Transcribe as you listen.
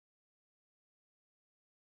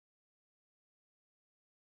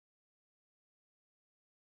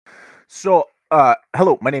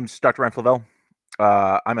Hello, my name's Dr. Ryan Flavelle.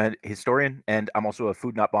 I'm a historian, and I'm also a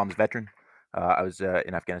Food Not Bombs veteran. I was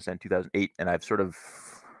in Afghanistan in 2008, and I've sort of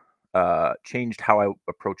changed how I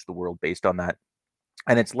approach the world based on that.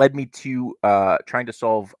 And it's led me to trying to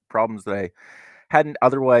solve problems that I hadn't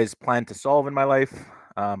otherwise planned to solve in my life.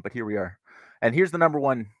 But here we are. And here's the number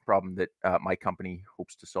one problem that my company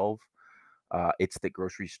hopes to solve. It's that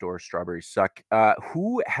grocery store strawberries suck.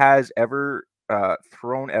 Who has ever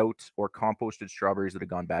thrown out or composted strawberries that have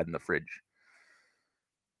gone bad in the fridge?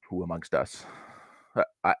 Who amongst us?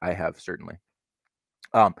 I have, certainly.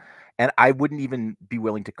 Um, and I wouldn't even be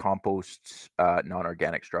willing to compost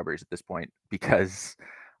non-organic strawberries at this point because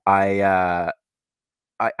I uh,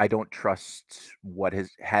 I don't trust what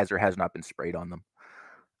has or has not been sprayed on them.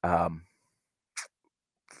 Um,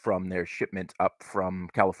 from their shipment up from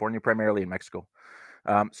California, primarily in Mexico.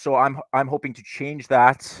 So I'm hoping to change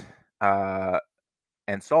that uh,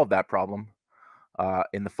 and solve that problem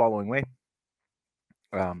in the following way.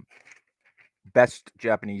 Best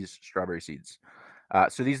Japanese strawberry seeds.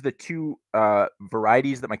 So these are the two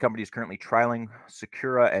varieties that my company is currently trialing: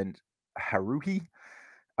 Sakura and Haruhi.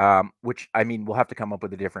 Which, I mean, we'll have to come up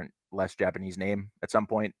with a different, less Japanese name at some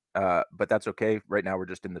point, but that's okay. Right now, we're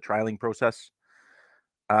just in the trialing process.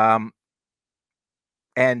 And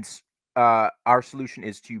our solution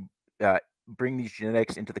is to bring these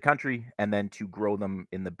genetics into the country and then to grow them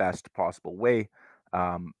in the best possible way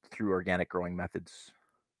through organic growing methods.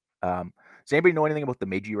 Does anybody know anything about the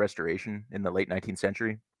Meiji Restoration in the late 19th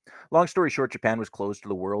century? Long story short, Japan was closed to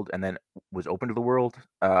the world and then was open to the world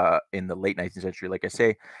in the late 19th century, like I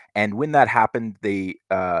say. And when that happened, they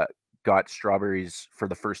got strawberries for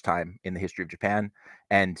the first time in the history of Japan.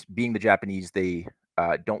 And being the Japanese, they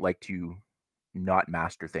don't like to not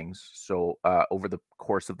master things. So over the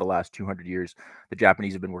course of the last 200 years, the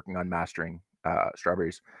Japanese have been working on mastering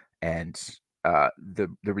strawberries, and the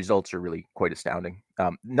results are really quite astounding.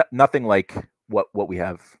 Nothing like what we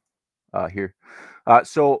have here.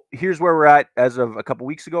 So here's where we're at as of a couple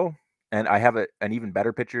weeks ago, and I have an even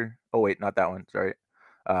better picture. Oh wait, not that one. Sorry,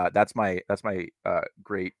 that's my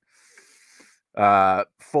great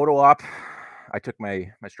photo op. I took my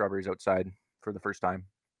strawberries outside for the first time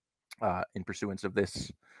in pursuance of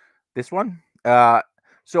this one.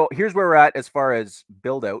 So here's where we're at as far as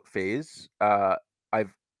build out phase.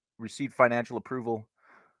 I've received financial approval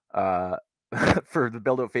for the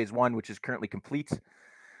build out phase 1, which is currently complete.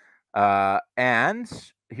 And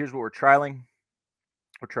here's what we're trialing.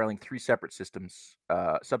 We're trialing 3 separate systems.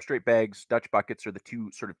 Substrate bags, Dutch buckets are the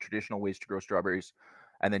 2 sort of traditional ways to grow strawberries.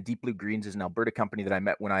 And then Deep Blue Greens is an Alberta company that I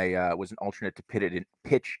met when I was an alternate to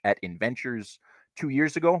pitch at InVentures 2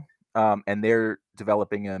 years ago. And they're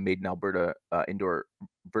developing a made in Alberta indoor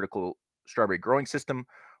vertical strawberry growing system,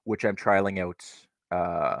 which I'm trialing out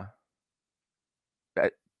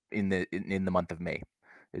in the month of May,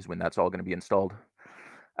 is when that's all going to be installed.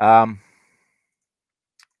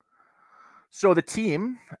 So the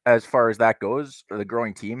team, as far as that goes, or the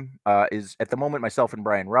growing team, is at the moment myself and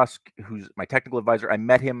Brian Rusk, who's my technical advisor. I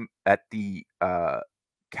met him at the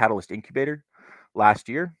Catalyst Incubator last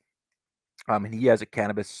year. And he has a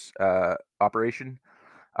cannabis operation.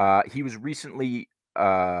 He was recently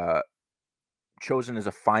chosen as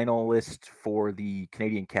a finalist for the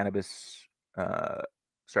Canadian Cannabis.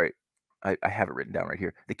 Sorry, I have it written down right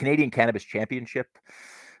here. The Canadian Cannabis Championship.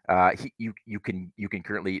 You can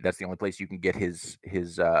currently, that's the only place you can get his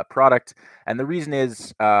product, and the reason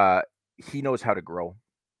is he knows how to grow.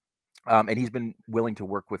 And he's been willing to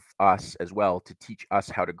work with us as well to teach us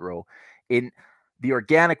how to grow in the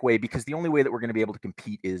organic way, because the only way that we're going to be able to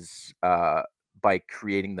compete is by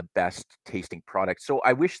creating the best tasting product. So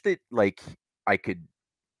I wish that like I could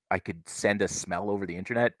send a smell over the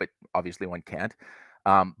internet, but obviously one can't.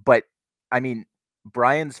 But I mean,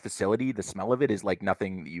 Brian's facility, the smell of it is like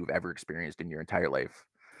nothing that you've ever experienced in your entire life.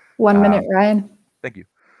 1 minute, Ryan. Thank you.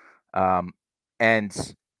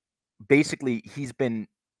 And basically, he's been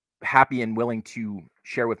happy and willing to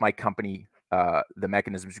share with my company the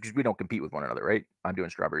mechanisms, because we don't compete with one another, right? I'm doing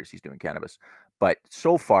strawberries, he's doing cannabis. But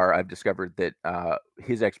so far, I've discovered that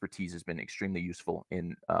his expertise has been extremely useful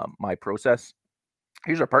in my process.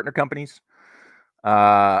 Here's our partner companies.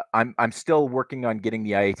 I'm still working on getting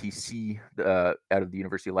the IATC out of the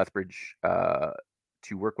University of Lethbridge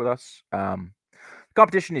to work with us.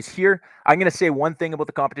 Competition is here. I'm going to say one thing about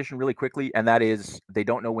the competition really quickly, and that is they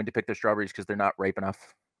don't know when to pick their strawberries because they're not ripe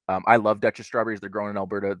enough. I love Duchess strawberries. They're grown in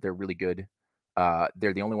Alberta. They're really good.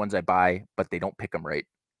 They're the only ones I buy, but they don't pick them right.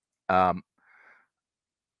 Our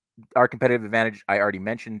competitive advantage, I already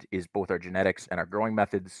mentioned, is both our genetics and our growing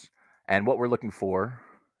methods. And what we're looking for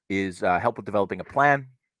is help with developing a plan,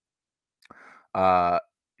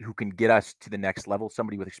 who can get us to the next level,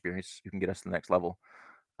 somebody with experience who can get us to the next level,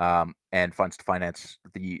 and funds to finance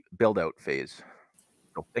the build out phase.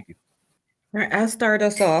 So thank you. All right, I'll start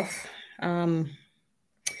us off.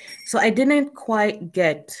 So I didn't quite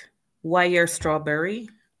get why your strawberry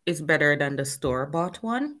is better than the store-bought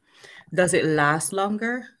one. Does it last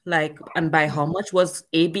longer? Like, and by how much was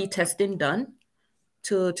A/B testing done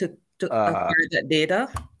to acquire that data?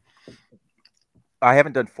 I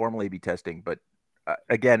haven't done formal A/B testing, but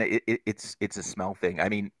again, it's a smell thing. I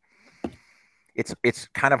mean, it's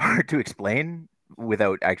kind of hard to explain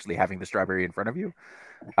without actually having the strawberry in front of you.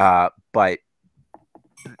 But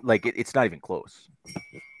like it's not even close.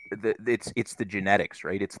 It's the genetics,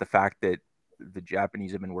 right? It's the fact that the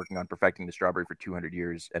Japanese have been working on perfecting the strawberry for 200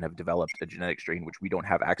 years and have developed a genetic strain which we don't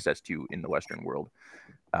have access to in the Western world.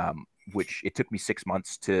 Which it took me 6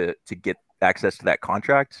 months to get access to that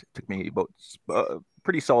contract. It took me about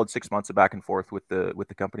pretty solid 6 months of back and forth with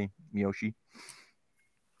the company Miyoshi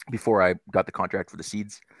before I got the contract for the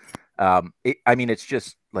seeds. I mean, it's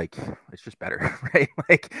just better, right?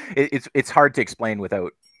 Like it's hard to explain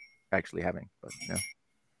without actually having. But yeah.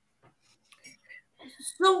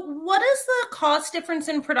 So, what is the cost difference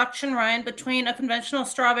in production, Ryan, between a conventional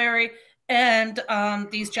strawberry and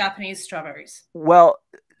these Japanese strawberries? Well,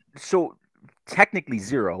 so technically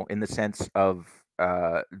zero in the sense of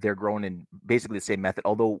they're grown in basically the same method,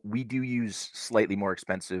 although we do use slightly more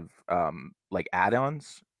expensive like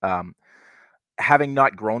add-ons. Having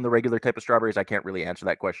not grown the regular type of strawberries, I can't really answer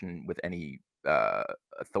that question with any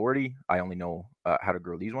authority. I only know how to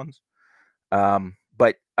grow these ones.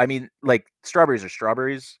 But I mean, like strawberries are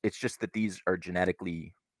strawberries. It's just that these are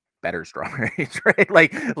genetically better strawberries, right?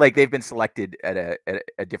 Like they've been selected at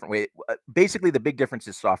a different way. Basically, the big difference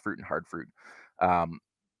is soft fruit and hard fruit.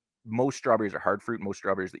 Most strawberries are hard fruit. Most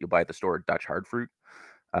strawberries that you'll buy at the store are Dutch hard fruit.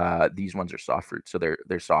 These ones are soft fruit, so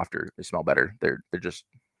they're softer. They smell better. They're just,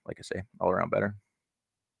 like I say, all around better.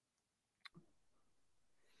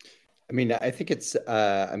 I mean, I think it's.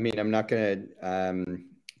 I mean, I'm not going to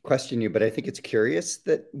question you, but I think it's curious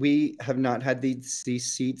that we have not had these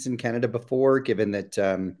seeds in Canada before, given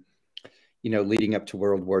that, leading up to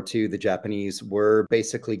World War II, the Japanese were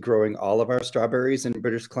basically growing all of our strawberries in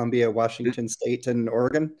British Columbia, Washington State, and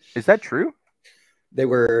Oregon. Is that true? They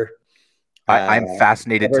were. I'm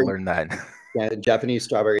fascinated to learn that. Yeah, Japanese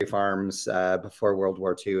strawberry farms before World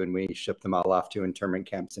War II, and we shipped them all off to internment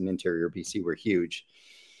camps in interior BC were huge.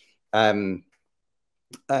 My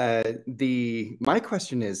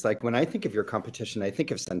question is, like, when I think of your competition, I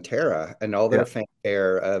think of Centerra and all their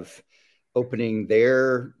fanfare of opening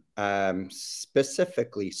their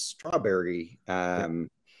specifically strawberry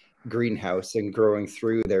greenhouse and growing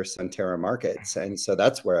through their Centerra markets. And so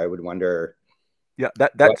that's where I would wonder. Yeah,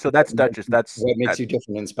 that's Dutchess. That's what makes you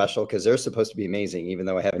different and special, because they're supposed to be amazing, even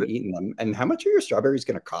though I haven't eaten them. And how much are your strawberries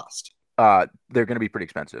going to cost? They're going to be pretty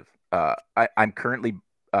expensive. I'm currently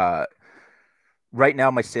right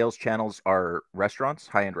now my sales channels are restaurants,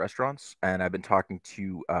 high-end restaurants, and I've been talking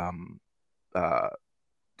to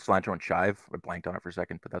Cilantro and Chive. I blanked on it for a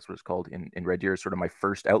second, but that's what it's called in Red Deer, sort of my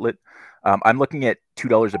first outlet. I'm looking at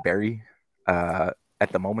 $2 a berry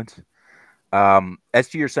at the moment. As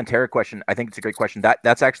to your Centerra question, I think it's a great question.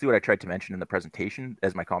 That's actually what I tried to mention in the presentation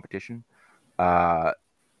as my competition.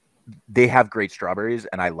 They have great strawberries,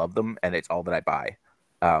 and I love them, and it's all that I buy.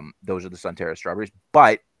 Those are the Centerra strawberries,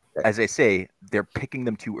 but as I say, they're picking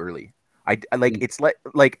them too early. I like it's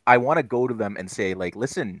like I want to go to them and say, like,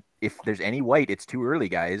 listen, if there's any white, it's too early,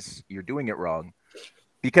 guys. You're doing it wrong.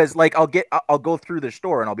 Because like I'll go through the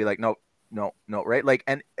store and I'll be like, no, right? Like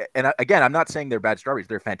and again, I'm not saying they're bad strawberries.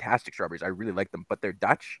 They're fantastic strawberries. I really like them, but they're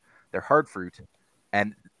Dutch, they're hard fruit,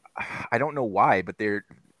 and I don't know why, but they're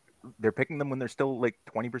picking them when they're still like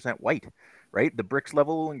 20% white, right? The Brix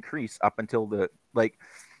level will increase up until the like.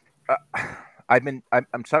 I'm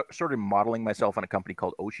sort of modeling myself on a company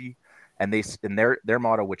called Oshi, and their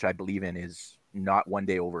motto, which I believe in, is not one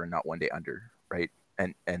day over and not one day under, right?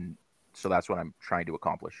 And so that's what I'm trying to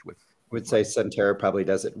accomplish with. I would say Centerra probably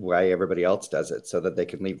does it why everybody else does it, so that they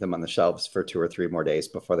can leave them on the shelves for 2 or 3 more days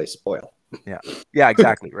before they spoil. Yeah,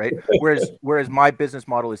 exactly, right? Whereas my business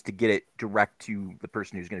model is to get it direct to the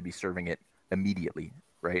person who's going to be serving it immediately,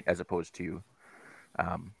 right? As opposed to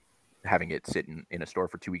having it sit in a store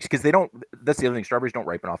for 2 weeks, because they don't. That's the other thing. Strawberries don't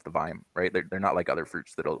ripen off the vine, right? They're not like other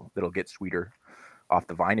fruits that'll get sweeter off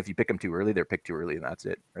the vine. If you pick them too early, they're picked too early, and that's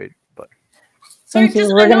it, right? But so I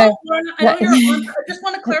just want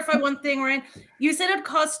to clarify one thing, Ryan. You said it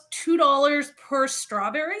costs $2 per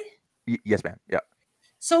strawberry. Yes, ma'am. Yeah.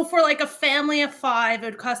 So for like a family of 5, it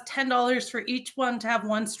would cost $10 for each one to have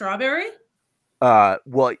one strawberry.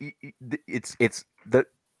 Well, it's the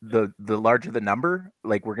larger the number,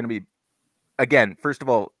 like we're going to be, again, first of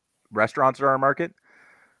all, restaurants are our market,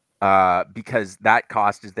 because that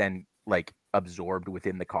cost is then like absorbed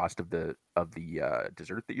within the cost of the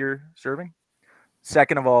dessert that you're serving.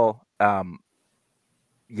 Second of all,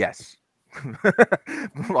 yes.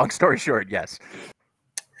 Long story short, yes.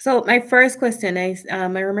 So my first question is, I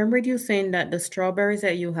remembered you saying that the strawberries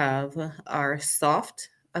that you have are soft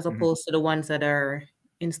as opposed to the ones that are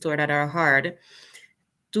in store that are hard.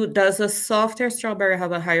 Does a softer strawberry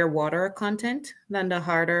have a higher water content than the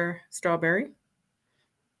harder strawberry?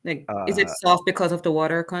 Like, is it soft because of the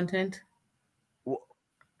water content? Well,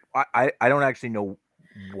 I don't actually know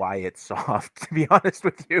why it's soft, to be honest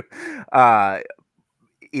with you.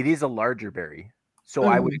 It is a larger berry, so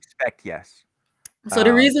I would expect yes. So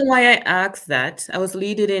the reason why I asked that, I was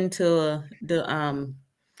leading into the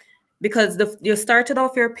because you started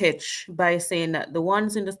off your pitch by saying that the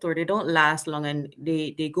ones in the store, they don't last long and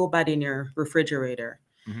they go bad in your refrigerator.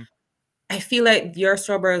 I feel like your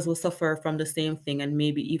strawberries will suffer from the same thing and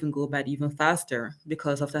maybe even go bad even faster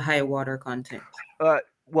because of the high water content.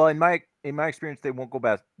 Well, in my experience, they won't go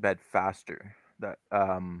bad faster. That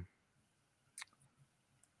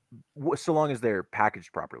so long as they're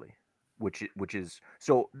packaged properly, which is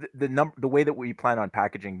so the way that we plan on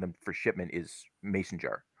packaging them for shipment is mason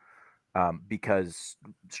jar, because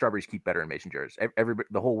strawberries keep better in mason jars.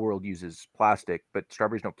 The whole world uses plastic, but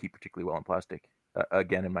strawberries don't keep particularly well in plastic.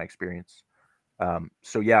 Again, in my experience.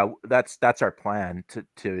 So yeah, that's our plan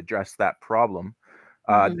to address that problem.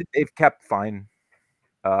 They've kept fine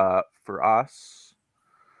for us.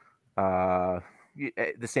 The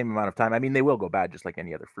same amount of time. I mean, they will go bad just like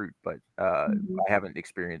any other fruit, but I haven't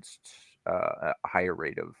experienced a higher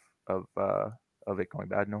rate of it going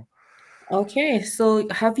bad. No. Okay, so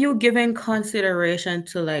have you given consideration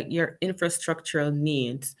to like your infrastructural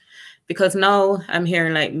needs? Because now I'm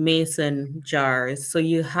hearing like mason jars. So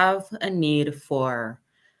you have a need for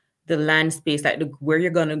the land space, like where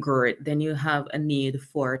you're gonna grow it. Then you have a need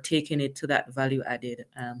for taking it to that value added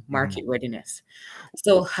market readiness.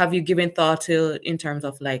 So have you given thought to in terms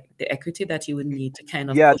of like the equity that you would need to kind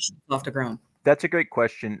of push it off the ground? That's a great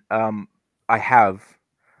question. I have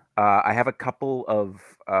a couple of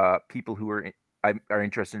people who are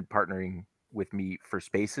interested in partnering with me for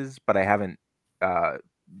spaces, but I haven't.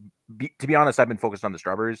 To be honest, I've been focused on the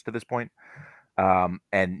strawberries to this point,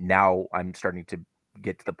 and now I'm starting to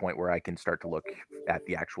get to the point where I can start to look at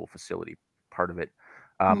the actual facility part of it.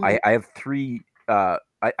 I have three.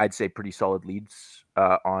 I'd say pretty solid leads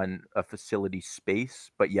on a facility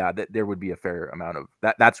space, but yeah, there would be a fair amount of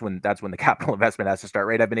that. That's when the capital investment has to start,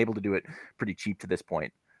 right? I've been able to do it pretty cheap to this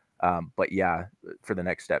point, but yeah, for the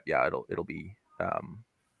next step, yeah, it'll be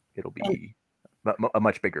a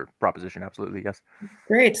much bigger proposition. Absolutely, yes.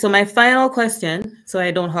 Great. So my final question, so I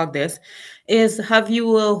don't hog this, is have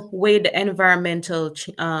you weighed the environmental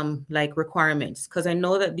like requirements? Because I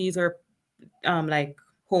know that these are like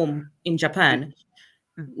home in Japan.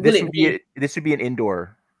 This would be an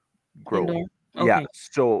indoor grow. Indoor? Okay. Yeah.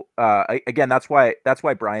 So again, that's why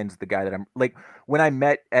Brian's the guy that I'm like. When I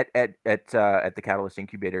met at the Catalyst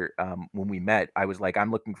Incubator, when we met, I was like,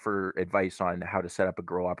 I'm looking for advice on how to set up a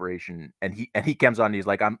grow operation, and he comes on. And he's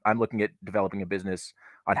like, I'm looking at developing a business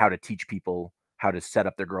on how to teach people how to set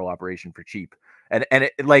up their grow operation for cheap. And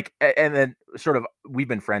then sort of we've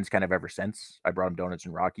been friends kind of ever since. I brought him donuts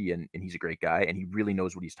and Rocky, and he's a great guy, and he really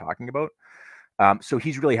knows what he's talking about. So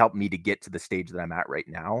he's really helped me to get to the stage that I'm at right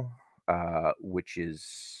now. Which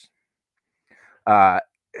is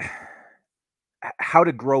how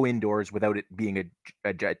to grow indoors without it being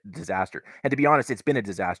a disaster. And to be honest, it's been a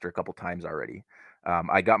disaster a couple times already.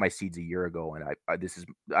 I got my seeds a year ago, and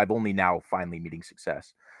I've only now finally meeting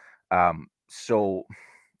success. Yeah.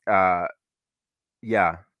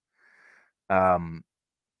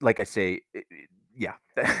 Like I say, yeah,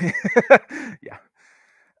 yeah.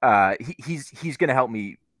 He's going to help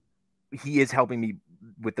me. He is helping me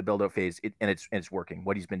with the build out phase, and it's working.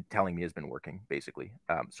 What he's been telling me has been working, basically.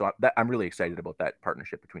 So I'm really excited about that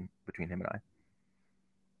partnership between him and I.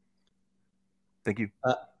 Thank you.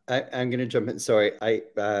 I'm going to jump in. Sorry,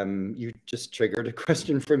 you just triggered a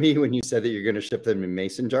question for me when you said that you're going to ship them in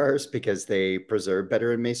mason jars because they preserve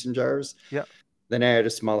better in mason jars. Yeah. Then I had a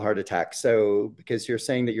small heart attack. So because you're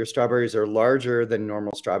saying that your strawberries are larger than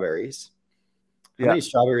normal strawberries. How many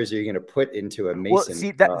strawberries are you going to put into a mason? Well,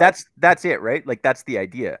 see, that's it, right? Like that's the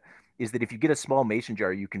idea, is that if you get a small mason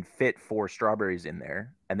jar, you can fit 4 strawberries in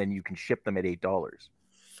there, and then you can ship them at $8.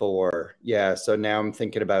 4, yeah. So now I'm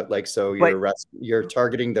thinking about like, so you're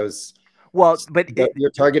targeting those. Well, but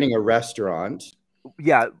you're targeting a restaurant.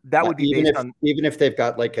 Yeah, that would be based on, even if they've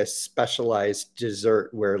got like a specialized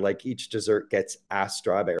dessert where like each dessert gets a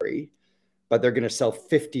strawberry, but they're going to sell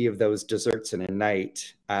 50 of those desserts in a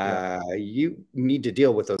night. You need to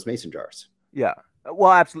deal with those mason jars. Yeah.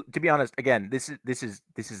 Well, absolutely. To be honest, again, this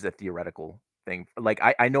is a theoretical thing. Like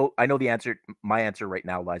I know the answer. My answer right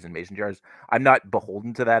now lies in mason jars. I'm not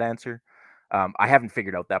beholden to that answer. I haven't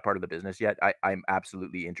figured out that part of the business yet. I'm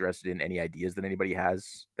absolutely interested in any ideas that anybody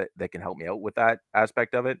has that can help me out with that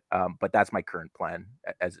aspect of it. But that's my current plan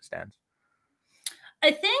as it stands.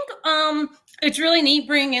 I think it's really neat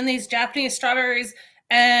bringing in these Japanese strawberries,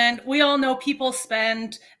 and we all know people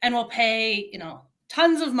spend and will pay, you know,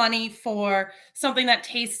 tons of money for something that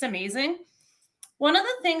tastes amazing. One of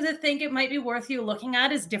the things I think it might be worth you looking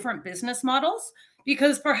at is different business models,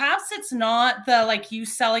 because perhaps it's not the like you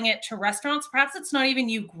selling it to restaurants, perhaps it's not even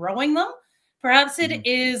you growing them. Perhaps it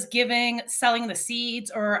is selling the seeds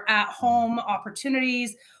or at home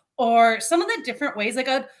opportunities or some of the different ways. Like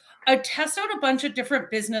I'd test out a bunch of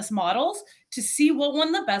different business models to see what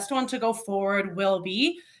one the best one to go forward will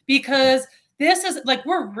be, because this is like,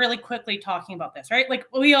 we're really quickly talking about this, right? Like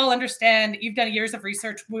we all understand you've done years of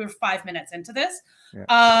research. We were 5 minutes into this.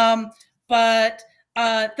 Yeah. But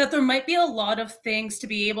that there might be a lot of things to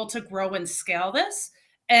be able to grow and scale this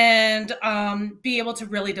and be able to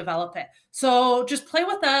really develop it. So just play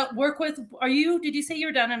with that, work with, did you say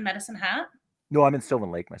you're down in Medicine Hat? No, I'm in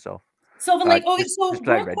Sylvan Lake myself. Sylvan Lake. Okay, so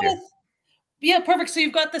work with, yeah, perfect. So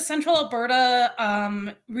you've got the Central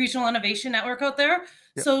Alberta Regional Innovation Network out there.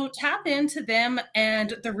 Yep. So tap into them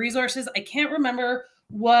and the resources. I can't remember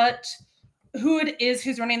who it is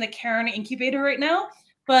who's running the Karen Incubator right now,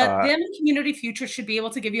 but them and Community Future should be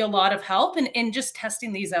able to give you a lot of help in just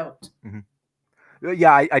testing these out.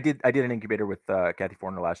 Yeah, I did an incubator with Kathy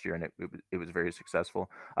Forner last year, and it was very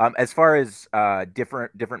successful. As far as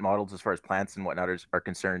different models, as far as plants and whatnot are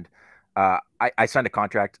concerned, I signed a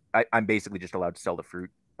contract. I'm basically just allowed to sell the fruit.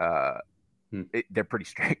 They're pretty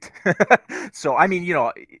strict. So I mean,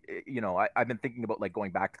 I've been thinking about like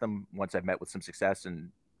going back to them once I've met with some success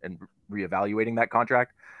and reevaluating that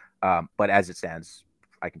contract. But as it stands,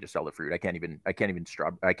 I can just sell the fruit. I can't even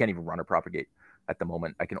run or propagate at the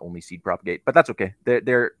moment. I can only seed propagate, but that's okay.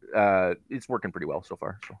 It's working pretty well so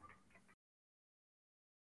far. So.